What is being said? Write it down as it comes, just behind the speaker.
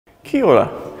Kia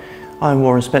ora. I'm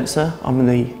Warren Spencer. I'm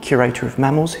the Curator of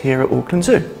Mammals here at Auckland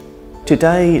Zoo.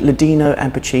 Today, Ladino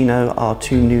and Pacino, our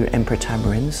two new Emperor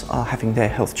Tamarins, are having their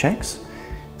health checks.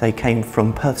 They came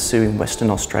from Perth Zoo in Western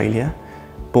Australia,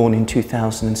 born in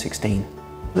 2016.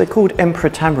 They're called Emperor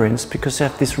Tamarins because they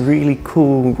have this really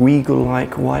cool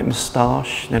regal-like white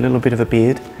moustache and a little bit of a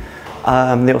beard.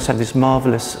 They also have this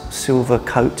marvellous silver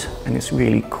coat and this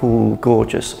really cool,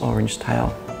 gorgeous orange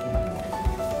tail.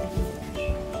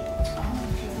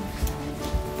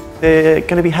 They're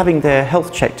going to be having their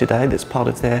health check today. That's part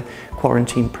of their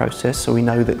quarantine process, so we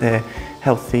know that they're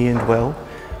healthy and well.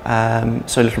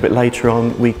 So a little bit later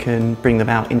on we can bring them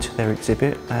out into their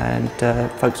exhibit and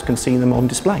folks can see them on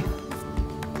display.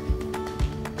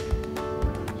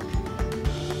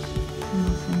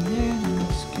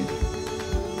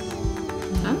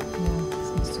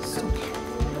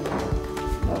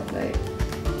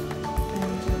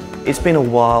 It's been a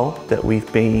while that we've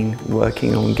been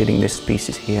working on getting this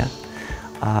species here.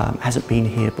 Hasn't been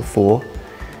here before,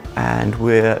 and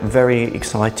we're very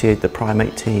excited, the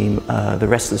primate team, the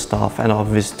rest of the staff and our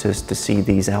visitors, to see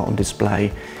these out on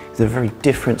display. They're very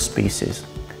different species,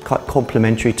 quite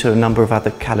complementary to a number of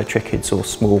other callitrichids or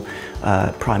small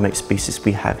primate species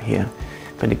we have here,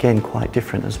 but again quite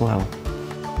different as well.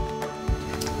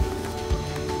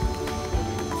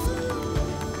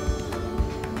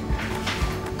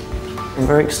 I'm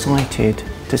very excited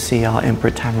to see our Emperor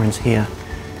Tamarins here.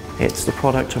 It's the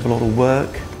product of a lot of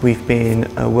work. We've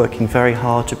been working very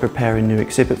hard to prepare a new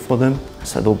exhibit for them,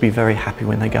 so they'll be very happy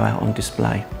when they go out on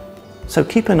display. So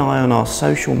keep an eye on our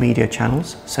social media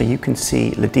channels so you can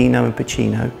see Ladino and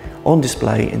Pacino on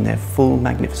display in their full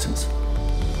magnificence.